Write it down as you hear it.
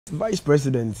Vice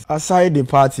President aside the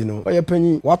party no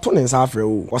Oyepenyi wato ne nsa afre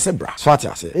o wose bra so ati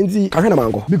ase enti kahwe na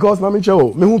mango because mama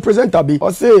chewo me hu presenter bi o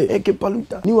say eke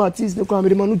Paluta new artist ne kwa me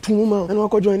ma no tumuma eno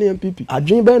akọ join MPP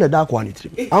adwen ben na da kwa ne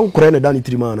trim ankore ne da ne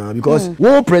trim ana because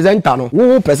wo presenter no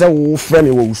wo person wo frame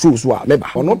me wo show so a meba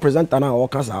ono presenter na o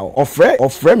kasa o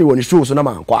frame me wo ne show so na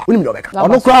mankwa woni me obeka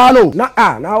ono kra no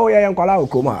na o ye nkwala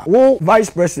akoma wo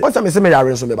vice president o say me se me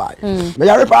yare so me bai me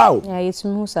yare pa o ya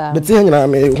yetumu sa but here na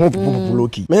me hu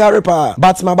pupuloki Oyerepa,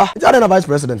 but my ba. It's vice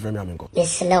president for me, amenko.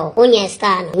 Yes, slow. Onye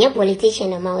star no. Nye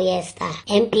politician ama oye star.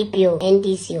 MPP o,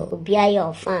 NDC o, obiya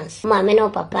your fans. Mama no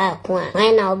papa akwa.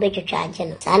 Maya na obejo charge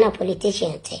no. Sana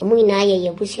politician te. Mu ina ye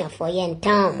yebusia for ye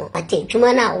ntamo. Ate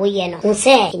juma na oye no.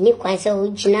 Unse ni kwanse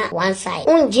ujina one side.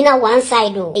 Unjina one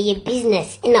side o. Ye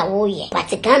business ina oye.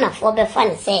 But Ghana for be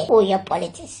fan say oye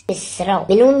politics. Yes, slow.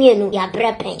 Minu mienu ya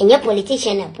brepen. Nye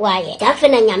politician e buaye. Dafe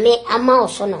na nyame ama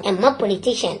osono. Emma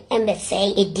politician embe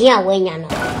say dia wenya no.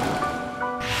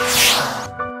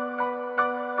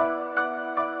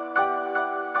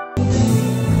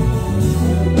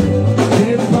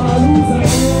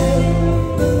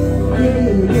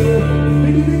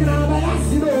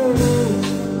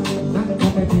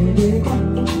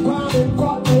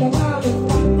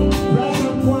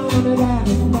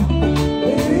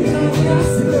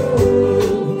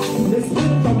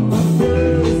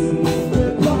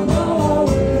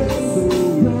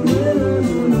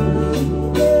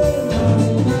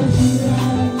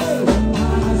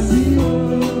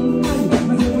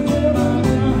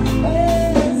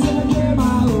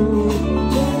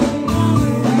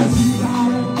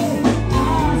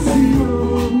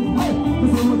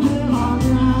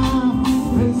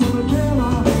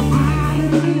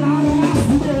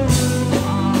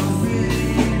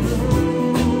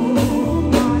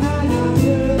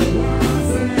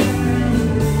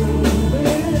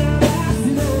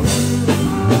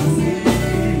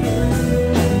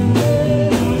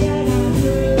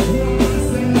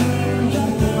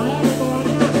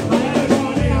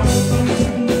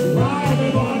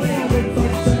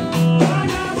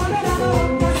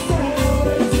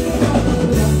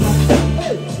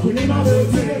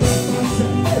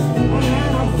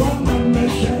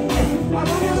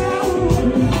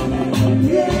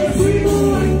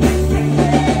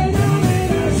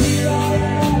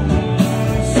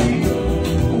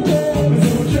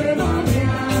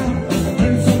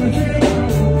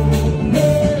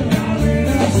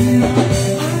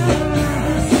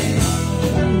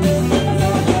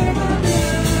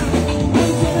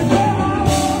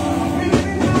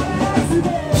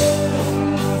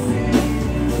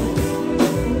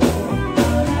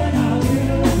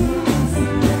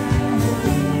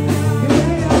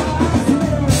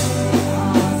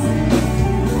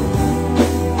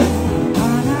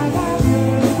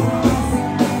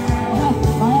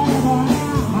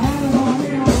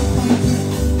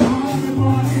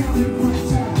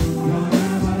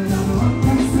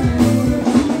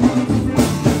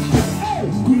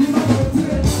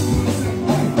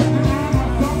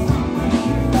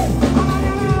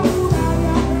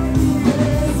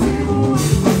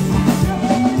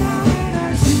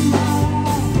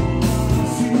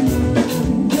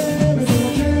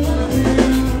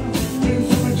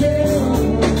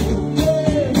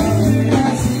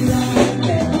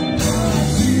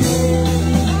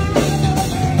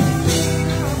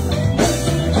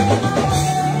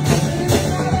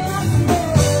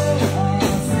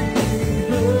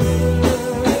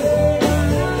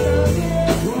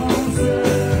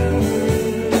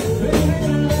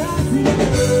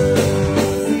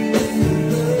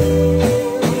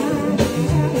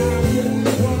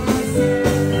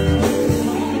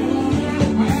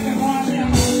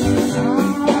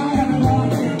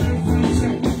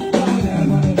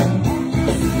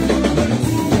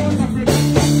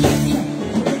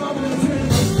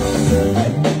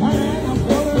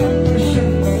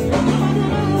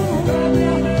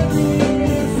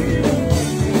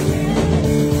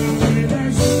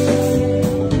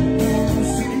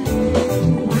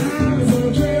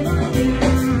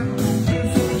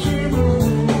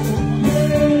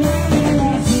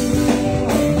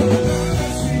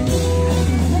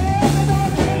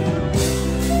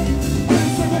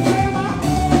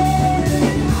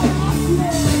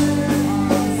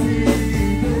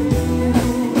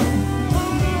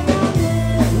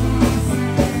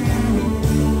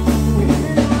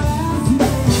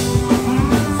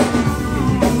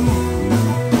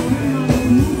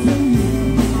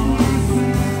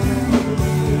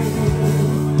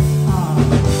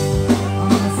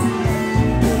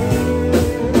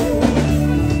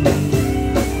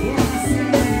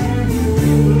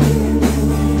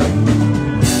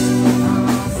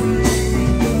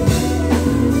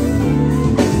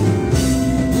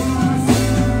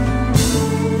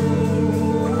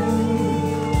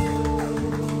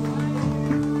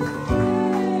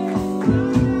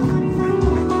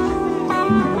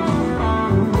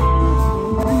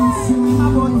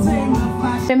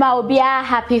 Mema obia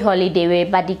happy holiday we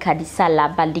badika di sala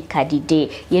badika di day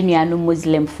yenuanu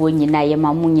Muslim fo nyina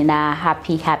yemamu nyina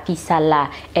happy sala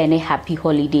and happy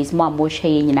holidays mo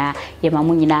amoshe nyina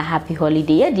yemamu nyina happy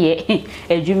holiday ye de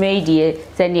edwuma die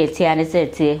sene etia ne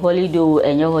sete holiday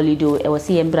enye holiday e wose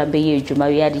ye mbra be ye edwuma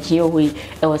we ade chi hoyi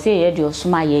e wose ye de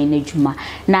osoma ye na edwuma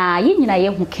na ye nyina ye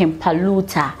hu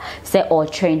Paluta se o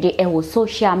trendy e wo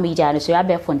social media no so ya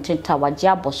be fontenta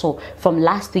Agyapong from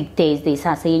last week Thursday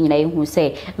say ye nyina ye hu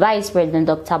say Vice President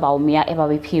Dr. Baumia eba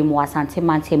bepi mu asante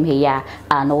mantem heya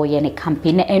na wo ye ne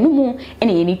campaign enumu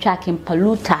ene ye ni twa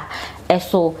Paluta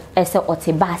eso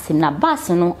ote basi na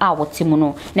basi no a wote mu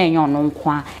no na enyo no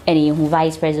nkwa ene ye hu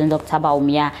Vice President Dr.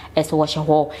 Baumia eso wo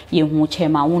hye ye hu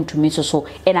chairman wontumi so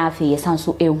ena afi ye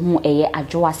sanso ehu eye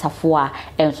adwo asafo a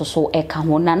enso so eka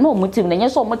ho na no mutim na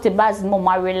nyeso mote basi mo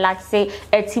ma relax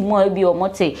etimo abi o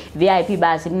mote VIP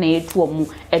basi na etu omu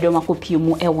edo makopi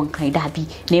mu e won kan da bi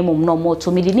na emom no mo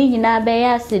to mi ni nyina be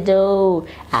ya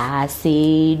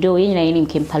asido ye nyina ye nim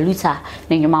Paluta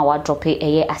na nyoma wa drop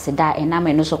eye asida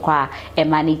enama no so kwa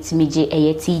emanitmije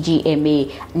eye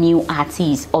TGMA new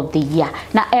artist of the year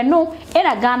na eno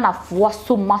ena Ghana fo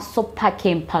so maso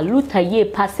packing Paluta ye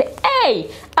passe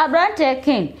abrante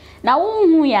king na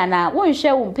wonhu ya na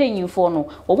wonhwe wo mpanyimfo no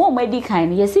wo madi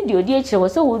kan yesi de odi ekire wo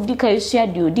se wo di kan sua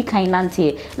de odi kan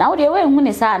nante na wo de we hu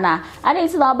ne sa na ade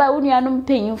si na ba wonu anu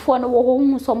mpanyimfo no wo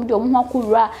hu som de omho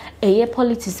akwura eye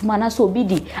politics mana so obi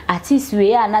di artist we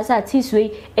ya na sa artist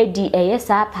we edi eye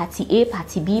sa party A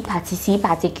party B party C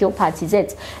party Q party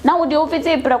Z na wo de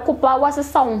ofete prekopa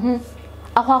wasesa wo hu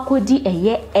akwakodi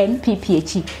eye MPP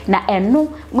echi na eno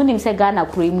munim se Ghana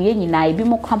kuro mu ye nyina ebi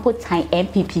mo kwampo tan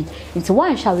MPP nti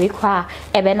wan hwa we kwa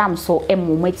ebe nam so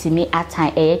emmomatimi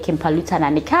atan eye Paluta na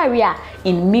ne career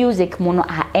in music mono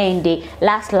a ende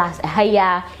last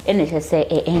haya ene se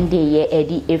ende ye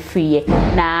edi efriye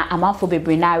na amafo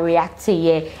bebre na react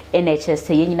ye ene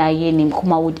se ye nyina ye nim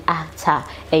kuma would actor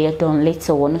eye don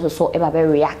little one so eba be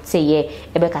react ye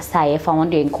ebe kasa ye fa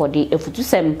wonde nkode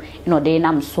efutusem no de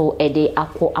nam so ede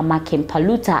ako amake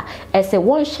Paluta ese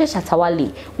wonhwe Shatta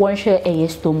Wale wonhwe eye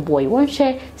Stone Boy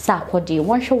wonhwe Sarkodie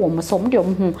wonhwe wo mso mde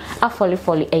omhu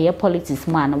afoli eye politics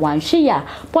man wanhwe ya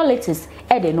politics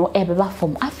ede no ebeba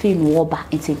from afi no oba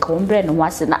nti kombre no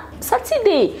wase na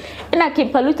Saturday ina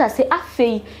Paluta se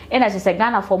afi ina se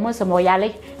Ghana for mo se mo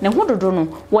yale ne hododo no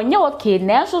wonye okay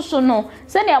na so no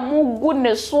se ne amugu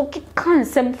ne so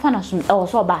kansem fana so e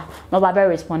so ba no ba be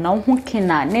respond na hu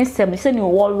kina ne sem se ne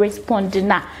wo respond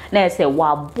na se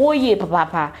wa boye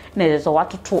papa na so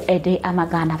watoto ede ama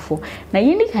Ghana for na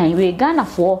yini kan we Ghana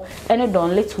for ene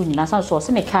don little nyina san so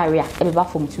se ne career ebeba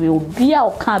from to we obi a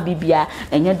o kan bibia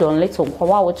enye don little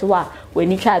kwa woto wa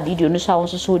weni twa video no so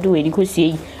so de weni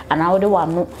kosie ana wo de wa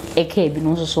no eka bi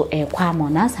no so kwa ma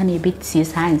na sa na ebetie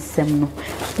sa nsem no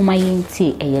uma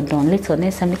yenti eye don little na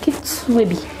sam kitu we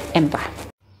bi emba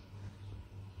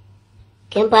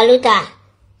Paluta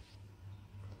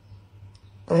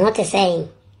what is saying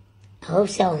I hope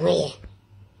so here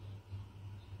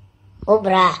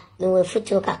obra no we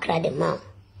futu kakra de ma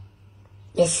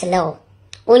the slow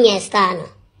onye star no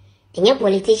enye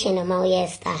politician ma we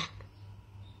star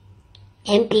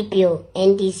MPP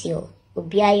NDC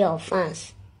obiaye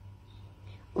fans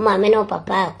uma me no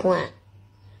papa akwa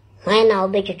why na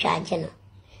obetwetwa agye no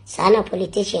sana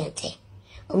politician te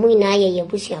omu na ye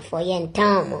yebusuafo ye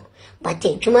ntam but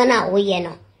edwuma na wo ye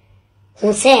no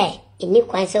hu se ini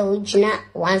kwanse ugina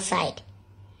one side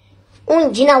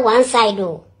ungina one side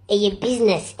o eye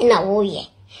business ina wo ye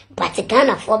but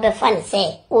Ghana for be fan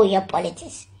say o ye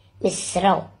politics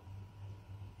misraw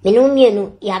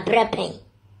mienu ya brepen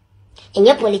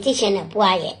enye politician na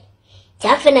boaye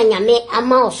tafe na nyame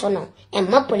ama oso no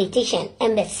emma politician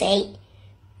embe say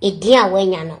edia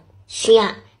wenya no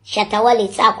sua Shatta Wale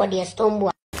Sarkodie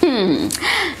Stone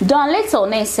Don little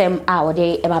nesem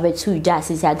awde ebabe tu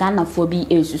justice Ghana for bi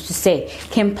esusu say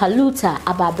Paluta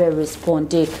ababe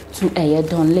responded to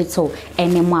Don little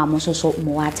enemo amoso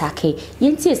mo atake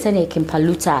yenti ese ne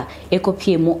Paluta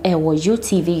ekopie mo ewo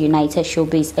UTV United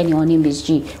Showbiz any on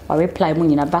MSG or reply mo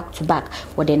nyina back to back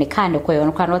wo de ne kind of koyo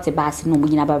no kwa not bass no mo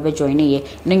nyina babe join ye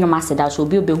ne nyoma seda so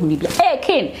bi obehu ni bia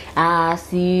ken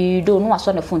si do no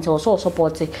aso ne phone te so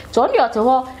support so on the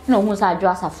ho no hu sa adwo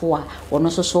asafo a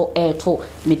wono so to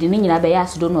me de nyina be ya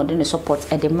asedo no de ne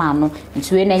support e de ma no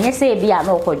nti we na enye say bia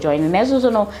no ko join na so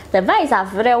no the vice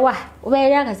afre wa we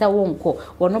ya ka say wonko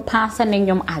wono pansa ne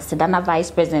nyom aseda na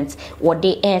vice president wo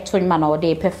de air to man wo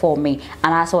de performing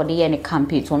and as wo de any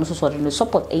campaign to no so de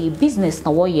support a business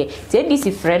na wo ye say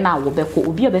this friend na wo be ko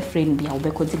obi be friend bia wo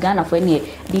be ko Ghana for any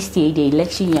this stage the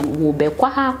election yan wo be kwa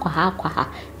ha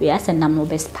we ase nam no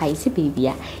be spicy baby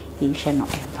a e hwe no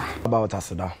ever about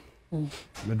aseda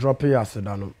me drop here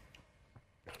aseda no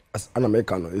as an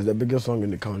American is the biggest song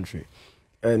in the country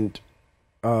and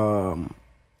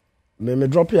me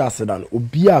drop here aseda no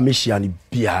obi a me hia ni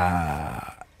bia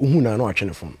uhuna na atwe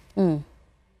ne fon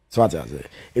so what I say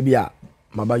e bia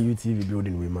maba UTV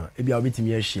building we ma e bia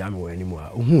obetimi ahia me wani mu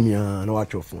a uhu mi a na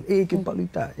watwe fon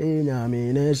Paluta nya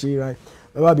me na shi right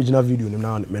maba bi gina video nim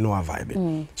na me no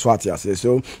vibe so what I say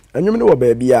so anyum no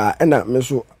baby a na me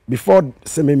so before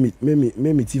say me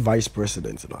vice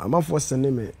president no I'm for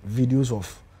sending me videos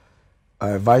of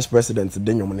vice president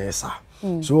denyum na esa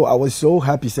so I was so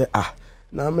happy say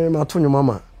na me ma to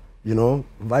mama you know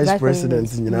vice president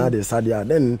nyina dey sadia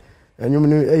then anyum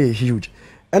no huge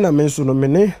and I mention no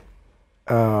me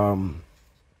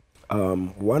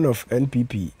one of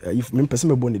NPP if me person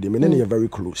me born dey me very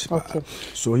close okay.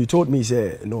 So he told me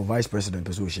say no vice president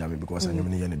person share me because anyum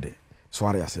no yene dey so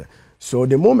I say so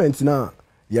the moment now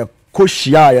ya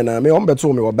koshia ya na me on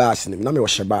beto me obaas ni na me wo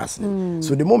shebaas ni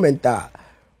so the moment that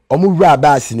omu wura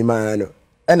baas ni man no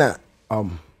na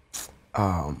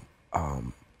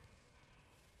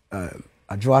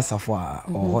Adwa Safwa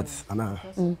or hot ana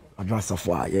Adwa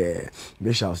Safwa yeah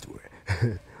be shouts to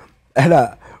her and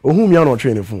ohun mi on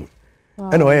train phone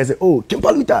and I say oh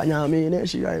Paluta ya me na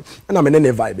she and I me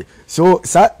ne vibe so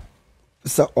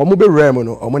omu be rem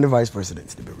no omu ne vice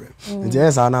president be rem and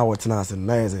yes ana what na say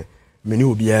na say many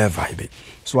will be a vibe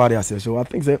so what I say so I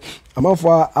think say I'm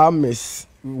for I miss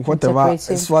whatever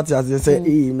so what I say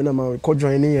me na ma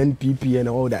joining NPP and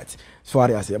all that so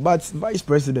what I say but vice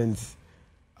president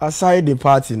aside the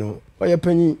party no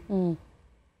Oyepenyi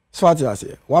so what I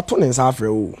say what to nsa afre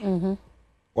o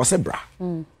o se bra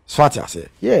so what I say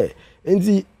yeah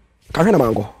enti kahwe na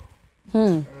mango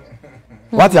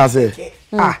what I say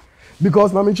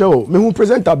because mama chewo me who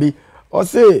presenter be o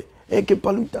say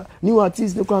Paluta new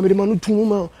artist no kwa me manu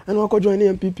tuma and wa join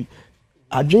NPP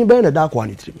adwen be na da kwa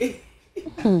ni trim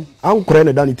an kure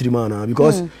na da ni trim na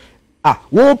because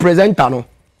wo presenter no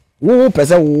wo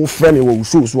person wo frame wo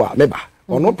show so a meba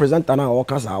or no presenter na o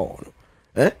kasa o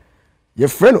no your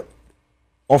friend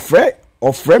of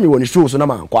frame wo ni show so na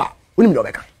man kwa unim do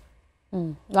beka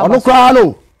ono kwa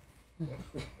no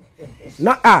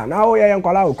na o ya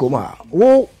nkwala okoma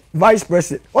wo vice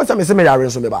president what's me say me yare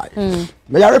so me buy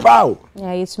me yare pa o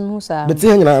yeah it's musa but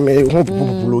tin na me ho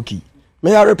populoki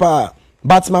me yare pa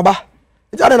but maba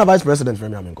it's na vice president for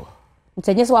me amenko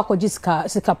ntenye se wakoji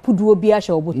sika puduo bi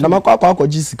ahye oboto na makwa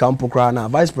akoji sika mpokra na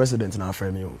vice president na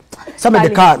frame me o some the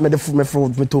car me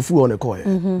the tofu on the call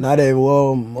na dey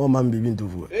o man bibi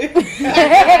tofu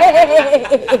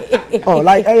oh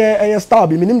like a star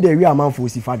be minim dey we am for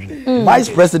si fadwe vice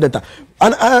president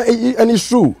and it's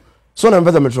true so na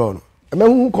mveza metro no me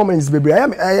who comments baby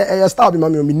I start be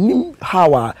mama me nim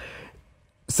how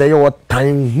say what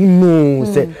time who know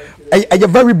say I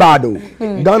very bad though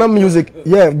Ghana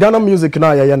music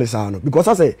na ya ne sa no because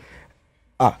I say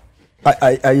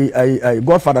I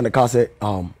godfather in the car say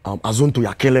azonto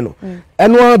ya kele no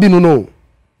eno bi no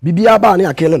bibia ba ne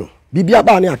akele no bibia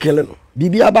ba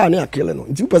ne akele no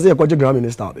nti pese e kwaje Grammy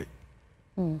minister be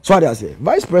so I say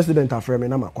vice president afreme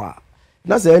na makwa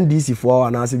na say NDC for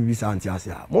and as BBC Auntie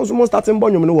asia mo starting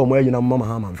bonyo no wo mo ayi na mama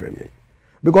ha man frame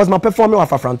because my performing wa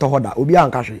fafranto hoda obi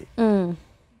anka hwe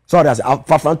so I say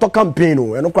fafranto campaign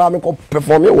o eno kwa me ko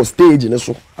performing o stage ne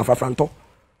so fafranto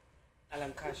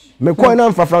alan cash me ko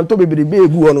na fafranto bebere be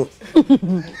egu ono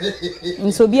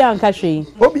nso bi anka hwe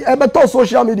obi e beto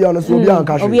social media no so obi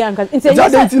anka hwe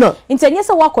intenye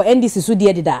se wako NDC so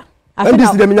de da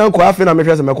NDC de minyan ko afi na me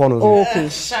hwe se me ko no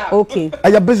okay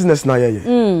aya business na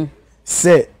ye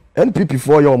say NPP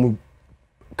for your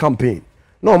campaign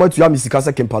no ma tu ya misika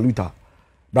se Paluta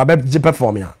bra be je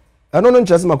perform ya I don't know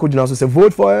just ma ko gina so say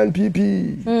vote for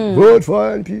NPP vote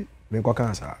for NPP me ko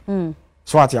kan sa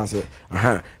so what you say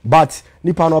but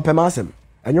nipa no pe masem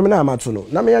anyum na amato no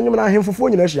na me anyum na ahemfofo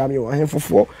nyina hia me o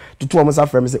ahemfofo tutu o mo sa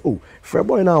frɛ me say oh frɛ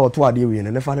boy na oto ade wi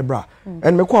ne fa ne bra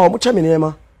and me ko o mo che me ne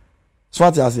ma so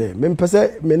what you say me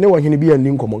pese me ne wo hene bi ani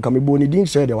nkomo nka me bo ni din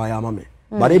share de wa ya ma me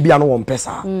but e bia no won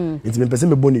pesa it me pese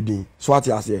me bo ni din so what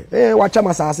you say wa cha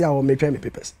masase a o me twa me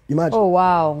papers imagine oh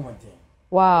wow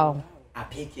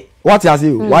what you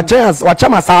say wa cha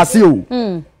masase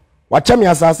o wa cha me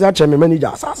asase a cha me manager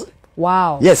asase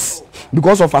Wow. Yes,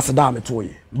 because of aseda me toy.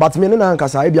 But me na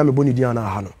Nkansah e bia me boni dia na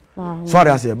ha no.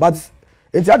 Sorry I say, but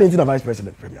enti I didn't vice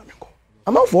president premier me call.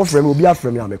 I'm out for frame obi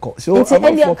aframe ya me call. So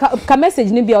ka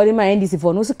message ni bia o ma NDC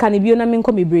for no so kan bi o na me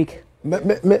nko me break.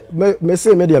 Me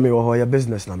say media me wo your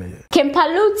business na me.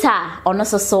 Kempaluta ono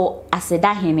so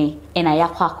aseda hene ena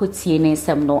yakwa kotie ne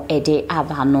nsem no ede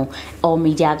aba no o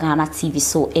media Ghana TV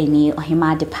so eni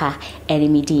ohima depa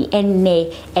enemidi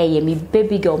enne eye mi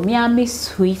baby girl me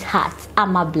sweetheart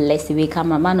ama bless we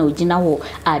cameraman na ogina ho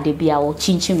ade bia wo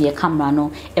chinchim ye camera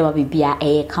no e wa bibia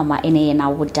eye kama ene na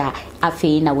woda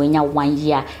afei na wenya 1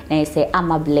 year na say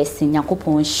ama blessing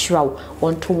yakopon shraw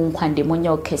wonto nkwande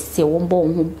monya okese wombo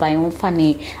ho ban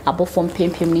fane abofom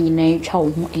pempem ni nyina twa wo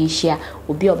ho enhia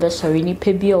obi obesori ni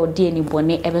pebia odi eni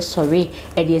bone ebesori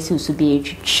ede asusu bi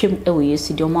etwem ewo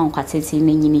yesu de oma nkwatete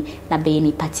na nyini na be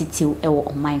ni patitiu ewo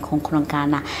oman konkron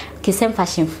Ghana kisem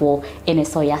fashion for ene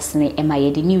so yasne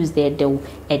emaye the news there de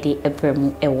ede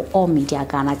ebremu ewo all media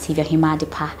Ghana TV hima de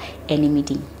pa enemy